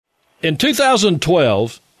In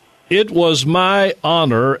 2012, it was my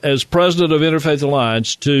honor as president of Interfaith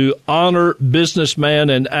Alliance to honor businessman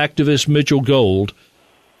and activist Mitchell Gold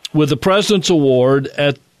with the President's Award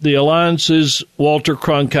at the Alliance's Walter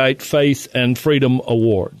Cronkite Faith and Freedom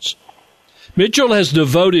Awards. Mitchell has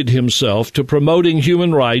devoted himself to promoting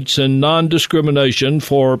human rights and non-discrimination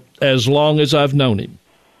for as long as I've known him.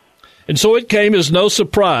 And so it came as no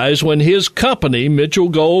surprise when his company, Mitchell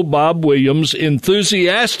Gold Bob Williams,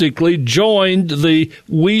 enthusiastically joined the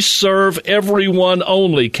We Serve Everyone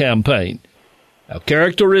Only campaign. Now,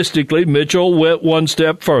 characteristically, Mitchell went one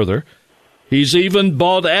step further. He's even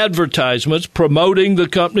bought advertisements promoting the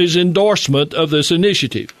company's endorsement of this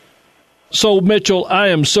initiative. So, Mitchell, I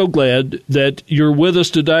am so glad that you're with us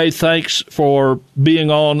today. Thanks for being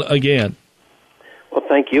on again. Well,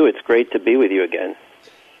 thank you. It's great to be with you again.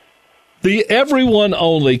 The Everyone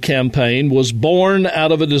Only campaign was born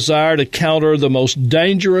out of a desire to counter the most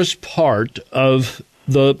dangerous part of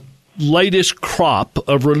the latest crop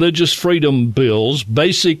of religious freedom bills,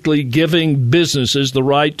 basically giving businesses the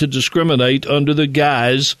right to discriminate under the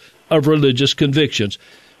guise of religious convictions.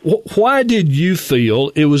 Why did you feel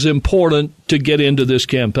it was important to get into this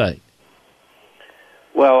campaign?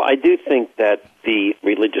 Well, I do think that the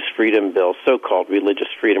religious freedom bills, so-called religious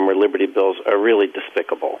freedom or liberty bills, are really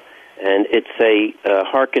despicable. And it's a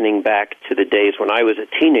hearkening back to the days when I was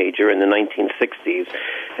a teenager in the 1960s,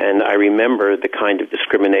 and I remember the kind of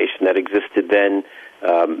discrimination that existed then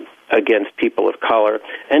against people of color,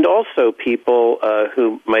 and also people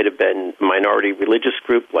who might have been a minority religious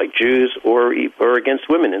group like Jews, or against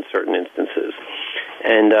women in certain instances.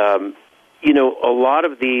 And, a lot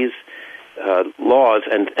of these laws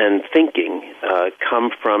and thinking come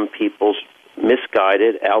from people's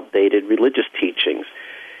misguided, outdated religious teachings.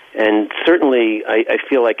 And certainly, I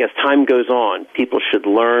feel like as time goes on, people should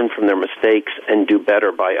learn from their mistakes and do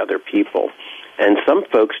better by other people. And some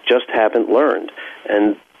folks just haven't learned.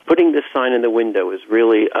 And putting this sign in the window is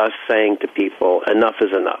really us saying to people, enough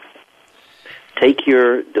is enough. Take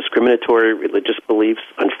your discriminatory religious beliefs.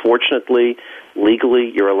 Unfortunately,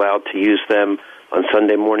 legally, you're allowed to use them on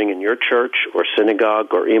Sunday morning in your church or synagogue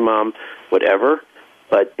or imam, whatever,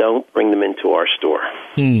 but don't bring them into our store.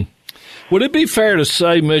 Would it be fair to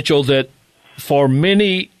say, Mitchell, that for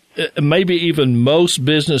many, maybe even most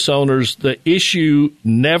business owners, the issue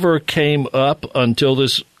never came up until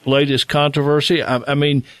this latest controversy? I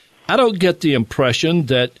mean, I don't get the impression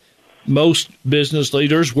that most business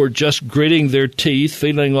leaders were just gritting their teeth,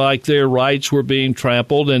 feeling like their rights were being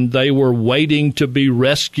trampled, and they were waiting to be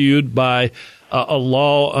rescued by a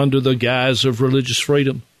law under the guise of religious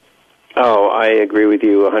freedom. Oh, I agree with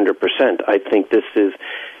you 100%. I think this is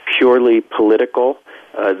purely political.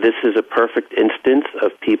 This is a perfect instance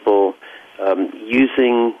of people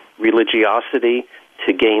using religiosity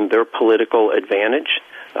to gain their political advantage.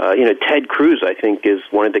 Ted Cruz, I think, is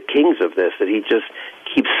one of the kings of this, that he just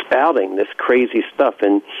keeps spouting this crazy stuff.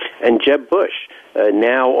 And Jeb Bush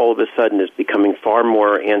now all of a sudden is becoming far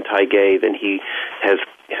more anti-gay than he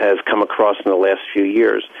has come across in the last few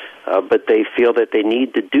years. But they feel that they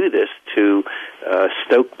need to do this to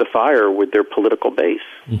stoke the fire with their political base.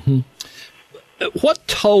 Mm-hmm. What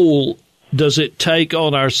toll does it take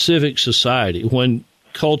on our civic society when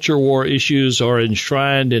culture war issues are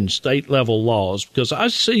enshrined in state-level laws? Because I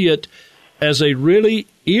see it as a really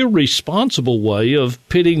irresponsible way of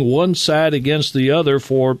pitting one side against the other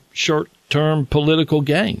for short-term political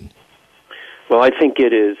gain. Well, I think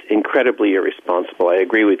it is incredibly irresponsible. I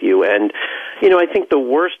agree with you. And, I think the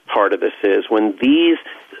worst part of this is when these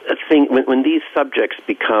subjects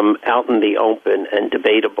become out in the open and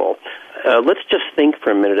debatable. Let's just think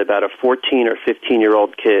for a minute about a 14 or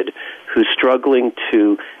 15-year-old kid who's struggling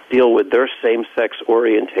to deal with their same-sex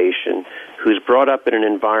orientation, who's brought up in an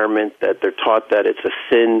environment that they're taught that it's a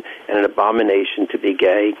sin and an abomination to be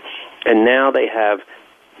gay, and now they have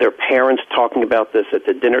their parents talking about this at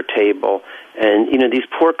the dinner table, and, these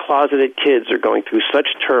poor closeted kids are going through such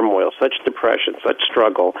turmoil, such depression, such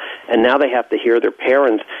struggle, and now they have to hear their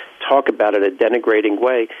parents talk about it in a denigrating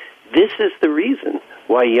way. This is the reason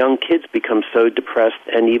why young kids become so depressed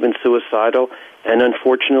and even suicidal, and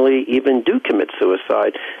unfortunately even do commit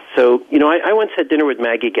suicide. So, I once had dinner with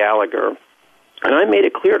Maggie Gallagher, and I made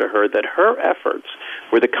it clear to her that her efforts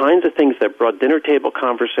were the kinds of things that brought dinner table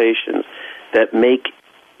conversations that make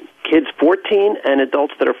kids 14 and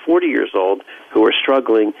adults that are 40 years old who are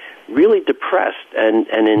struggling really depressed and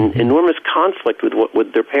in enormous conflict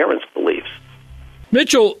with their parents' beliefs.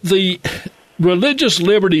 Mitchell, the religious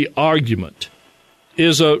liberty argument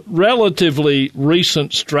is a relatively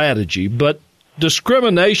recent strategy, but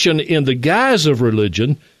discrimination in the guise of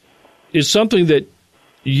religion is something that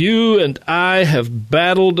you and I have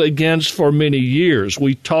battled against for many years.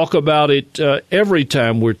 We talk about it every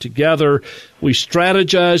time we're together. We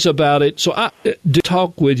strategize about it. So I do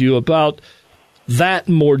talk with you about that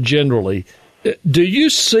more generally. Do you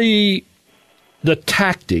see the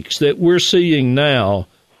tactics that we're seeing now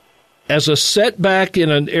as a setback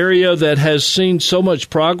in an area that has seen so much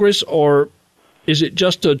progress, or is it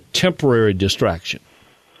just a temporary distraction?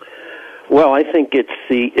 Well, I think it's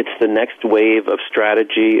the next wave of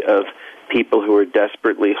strategy of people who are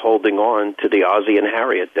desperately holding on to the Ozzie and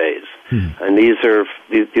Harriet days. And these are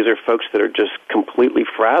folks that are just completely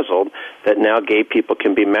frazzled that now gay people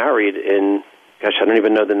can be married in, gosh, I don't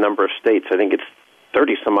even know the number of states. I think it's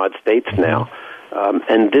 30-some-odd states now.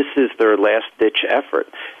 And this is their last-ditch effort.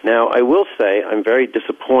 Now, I will say I'm very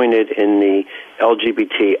disappointed in the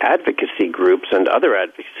LGBT advocacy groups and other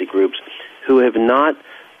advocacy groups who have not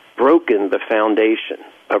broken the foundation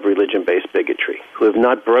of religion-based bigotry, who have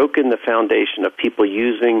not broken the foundation of people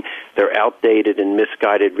using their outdated and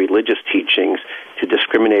misguided religious teachings to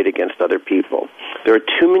discriminate against other people. There are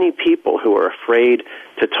too many people who are afraid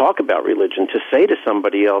to talk about religion, to say to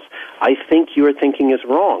somebody else, I think your thinking is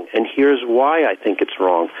wrong, and here's why I think it's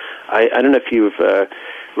wrong. I don't know if you've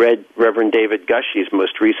read Reverend David Gushie's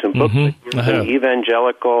most recent book. He's an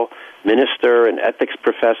evangelical minister and ethics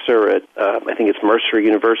professor at, I think it's Mercer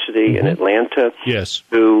University in Atlanta. Yes.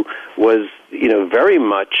 Who was, very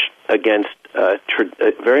much against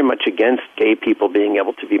gay people being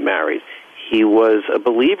able to be married. He was a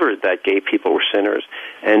believer that gay people were sinners,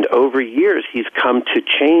 and over years he's come to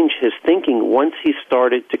change his thinking once he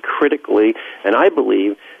started to critically, and I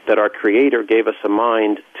believe that our Creator gave us a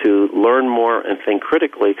mind to learn more and think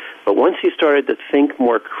critically, but once he started to think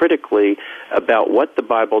more critically about what the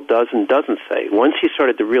Bible does and doesn't say, once he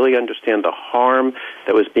started to really understand the harm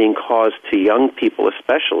that was being caused to young people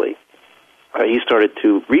especially, he started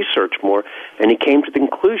to research more, and he came to the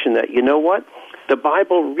conclusion that, you know what, the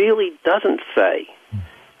Bible really doesn't say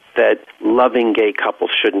that loving gay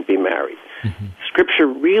couples shouldn't be married. Scripture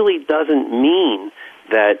really doesn't mean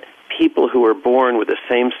that people who are born with a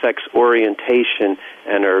same-sex orientation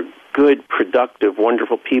and are good, productive,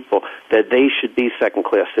 wonderful people, that they should be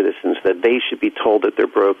second-class citizens, that they should be told that they're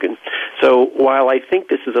broken. So while I think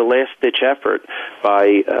this is a last-ditch effort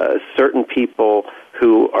by certain people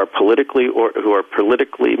who are politically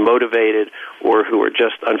motivated or who are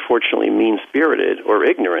just unfortunately mean-spirited or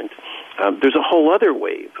ignorant, there's a whole other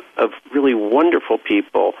wave of really wonderful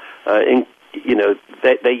people that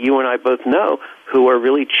you and I both know who are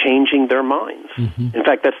really changing their minds. In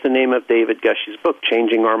fact, that's the name of David Gushie's book,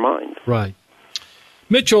 Changing Our Mind. Right.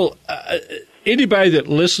 Mitchell, anybody that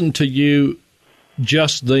listened to you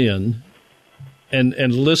just then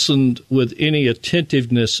and listened with any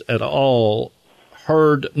attentiveness at all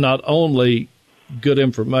heard not only good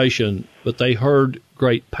information, but they heard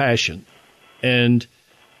great passion. And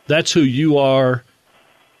that's who you are.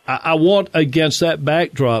 I want, against that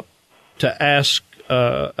backdrop, to ask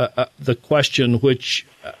the question which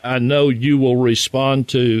I know you will respond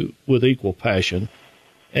to with equal passion.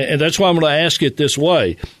 And that's why I'm going to ask it this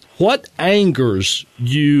way. What angers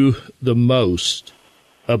you the most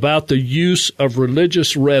about the use of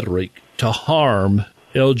religious rhetoric to harm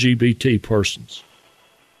LGBT persons?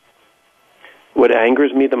 What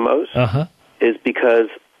angers me the most is because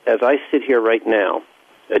as I sit here right now,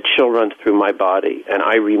 a chill runs through my body, and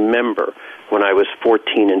I remember when I was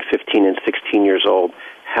 14 and 15 and 16 years old,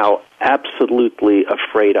 how absolutely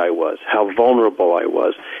afraid I was, how vulnerable I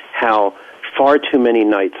was, how far too many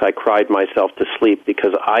nights I cried myself to sleep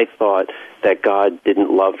because I thought that God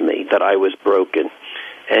didn't love me, that I was broken.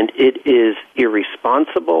 And it is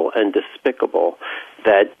irresponsible and despicable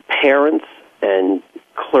that parents and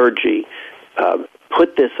clergy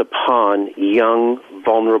put this upon young,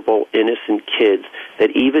 vulnerable, innocent kids that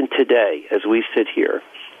even today, as we sit here,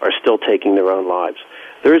 are still taking their own lives.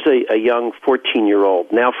 There's a young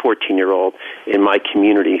 14-year-old, now 14-year-old, in my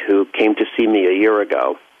community who came to see me a year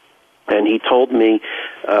ago, and he told me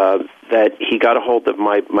that he got a hold of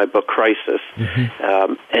my book, Crisis,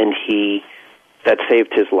 and that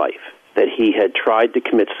saved his life, that he had tried to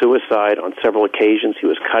commit suicide on several occasions. He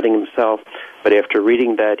was cutting himself, but after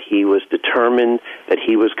reading that, he was determined that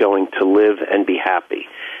he was going to live and be happy.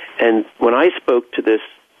 And when I spoke to this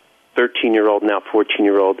 13-year-old, now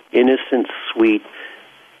 14-year-old, innocent, sweet,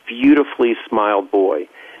 beautifully smiled boy,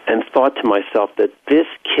 and thought to myself that this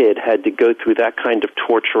kid had to go through that kind of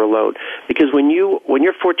torture alone. Because when you're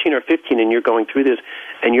 14 or 15 and you're going through this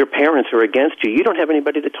and your parents are against you, you don't have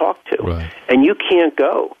anybody to talk to. Right. And you can't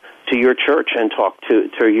go to your church and talk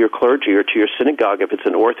to your clergy or to your synagogue if it's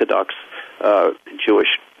an Orthodox Jewish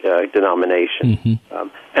denomination. Mm-hmm.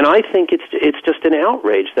 And I think it's just an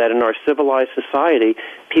outrage that in our civilized society,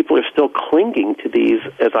 people are still clinging to these,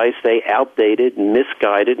 as I say, outdated,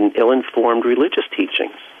 misguided, and ill-informed religious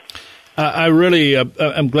teachings. I really,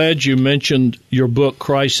 I'm glad you mentioned your book,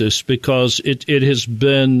 Crisis, because it has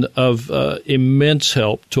been of immense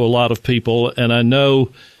help to a lot of people. And I know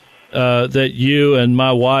that you and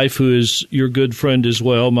my wife, who is your good friend as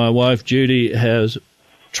well, my wife Judy, has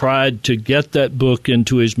tried to get that book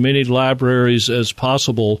into as many libraries as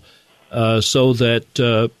possible so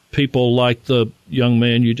that people like the young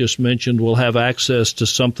man you just mentioned will have access to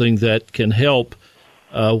something that can help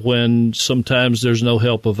when sometimes there's no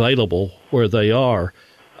help available where they are.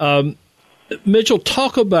 Mitchell,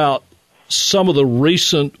 talk about some of the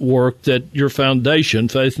recent work that your foundation,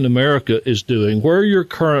 Faith in America, is doing. Where are your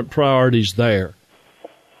current priorities there?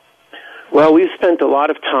 Well, we've spent a lot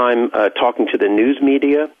of time talking to the news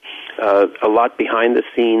media, a lot behind the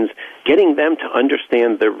scenes, getting them to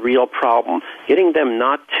understand the real problem, getting them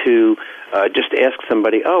not to just ask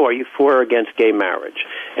somebody, oh, are you for or against gay marriage?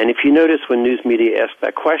 And if you notice when news media ask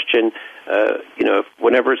that question,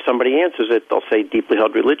 whenever somebody answers it, they'll say deeply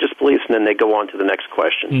held religious beliefs, and then they go on to the next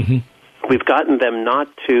question. Mm-hmm. We've gotten them not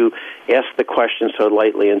to ask the question so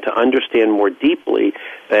lightly and to understand more deeply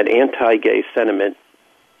that anti-gay sentiment,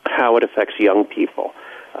 how it affects young people.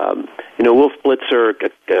 Wolf Blitzer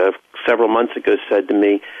several months ago said to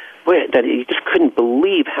me that he just couldn't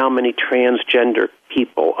believe how many transgender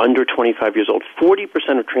people under 25 years old,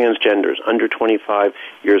 40% of transgenders under 25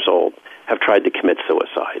 years old have tried to commit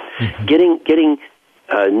suicide. Mm-hmm. Getting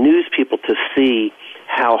news people to see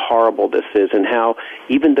how horrible this is and how,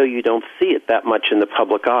 even though you don't see it that much in the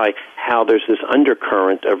public eye, how there's this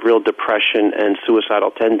undercurrent of real depression and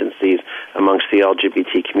suicidal tendencies amongst the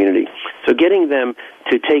LGBT community. So getting them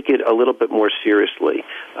to take it a little bit more seriously.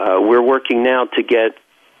 We're working now to get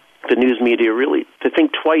the news media really to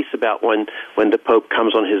think twice about when the Pope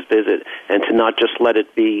comes on his visit and to not just let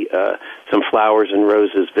it be some flowers and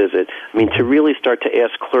roses visit. I mean, to really start to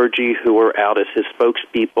ask clergy who are out as his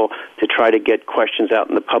spokespeople to try to get questions out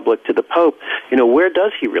in the public to the Pope. Where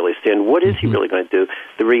does he really stand? What is he really going to do?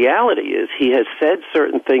 The reality is he has said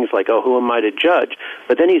certain things like, oh, who am I to judge?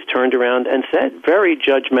 But then he's turned around and said very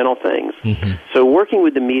judgmental things. Mm-hmm. So working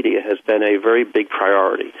with the media has been a very big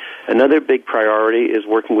priority. Another big priority is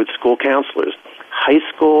working with school counselors. High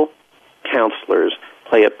school counselors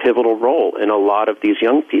play a pivotal role in a lot of these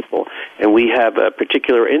young people. And we have a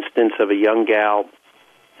particular instance of a young gal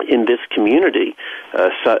in this community,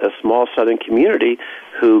 a small southern community,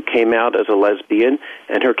 who came out as a lesbian,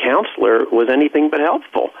 and her counselor was anything but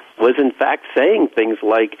helpful, was in fact saying things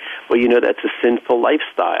like, well, that's a sinful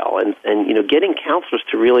lifestyle, and getting counselors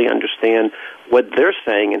to really understand what they're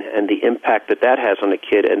saying and the impact that has on a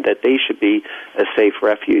kid, and that they should be a safe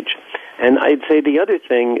refuge. And I'd say the other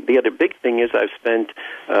big thing is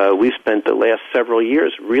we've spent the last several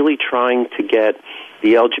years really trying to get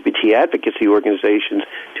the LGBT advocacy organizations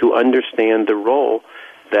to understand the role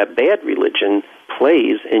that bad religion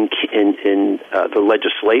plays in the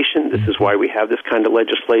legislation. This is why we have this kind of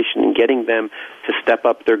legislation, and getting them to step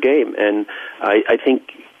up their game. And I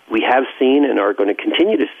think we have seen and are going to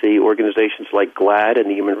continue to see organizations like GLAAD and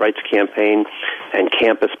the Human Rights Campaign and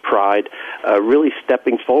Campus Pride really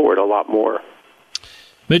stepping forward a lot more.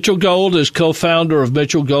 Mitchell Gold is co-founder of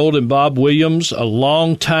Mitchell Gold and Bob Williams, a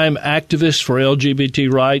longtime activist for LGBT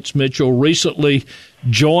rights. Mitchell recently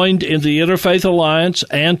joined in the Interfaith Alliance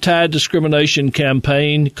anti-discrimination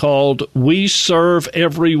campaign called We Serve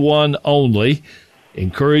Everyone Only,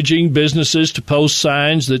 encouraging businesses to post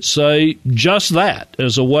signs that say just that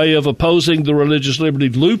as a way of opposing the religious liberty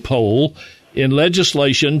loophole in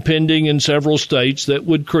legislation pending in several states that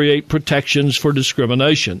would create protections for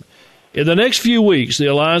discrimination. In the next few weeks, the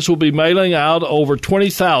Alliance will be mailing out over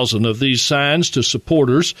 20,000 of these signs to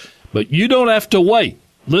supporters, but you don't have to wait.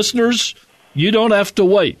 Listeners, you don't have to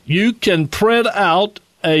wait. You can print out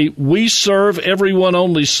a We Serve Everyone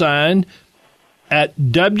Only sign at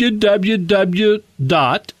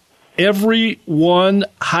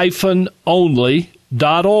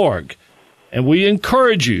www.everyone-only.org. And we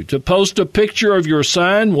encourage you to post a picture of your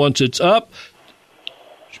sign once it's up.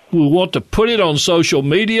 We want to put it on social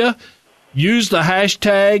media. Use the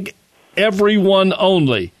hashtag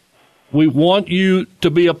 #EveryoneOnly. We want you to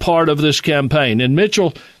be a part of this campaign. And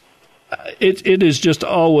Mitchell, it is just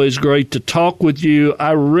always great to talk with you.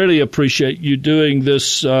 I really appreciate you doing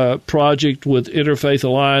this project with Interfaith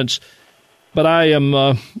Alliance. But I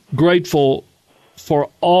am grateful for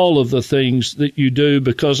all of the things that you do,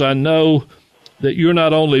 because I know that you're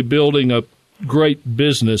not only building a great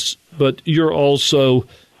business, but you're also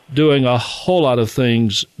doing a whole lot of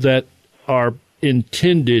things that are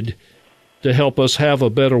intended to help us have a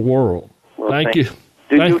better world. Well, Thank you.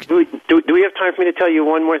 Do we have time for me to tell you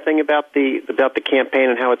one more thing about the campaign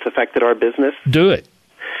and how it's affected our business? Do it.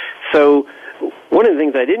 So, one of the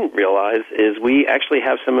things I didn't realize is we actually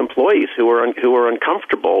have some employees who are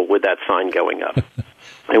uncomfortable with that sign going up,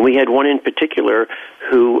 and we had one in particular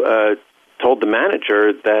who told the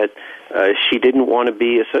manager that she didn't want to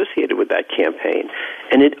be associated with that campaign,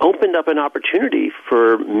 and it opened up an opportunity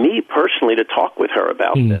for me personally to talk with her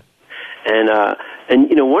about this. And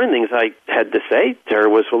you know, one of the things I had to say to her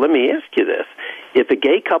was, well, let me ask you this. If a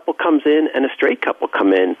gay couple comes in and a straight couple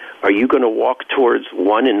come in, are you going to walk towards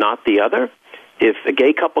one and not the other? If a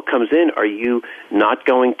gay couple comes in, are you not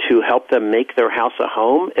going to help them make their house a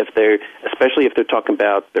home, especially if they're talking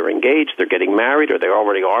about they're engaged, they're getting married, or they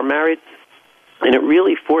already are married? And it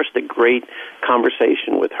really forced a great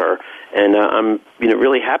conversation with her. And I'm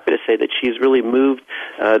really happy to say that she's really moved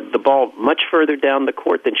the ball much further down the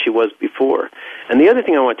court than she was before. And the other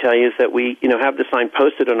thing I want to tell you is that we have the sign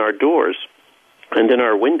posted on our doors and in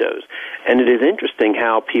our windows. And it is interesting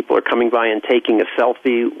how people are coming by and taking a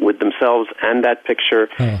selfie with themselves and that picture,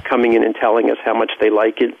 coming in and telling us how much they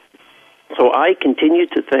like it. So I continue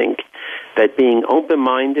to think that being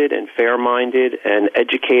open-minded and fair-minded and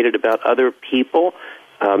educated about other people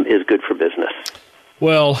is good for business.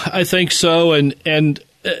 Well, I think so. And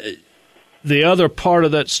the other part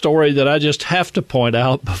of that story that I just have to point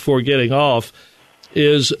out before getting off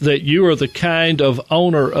is that you are the kind of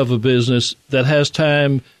owner of a business that has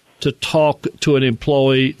time to talk to an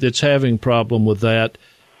employee that's having a problem with that.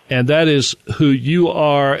 And that is who you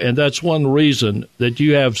are, and that's one reason that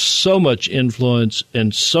you have so much influence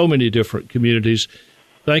in so many different communities.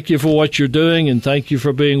 Thank you for what you're doing, and thank you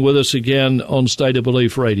for being with us again on State of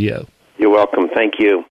Belief Radio. You're welcome. Thank you.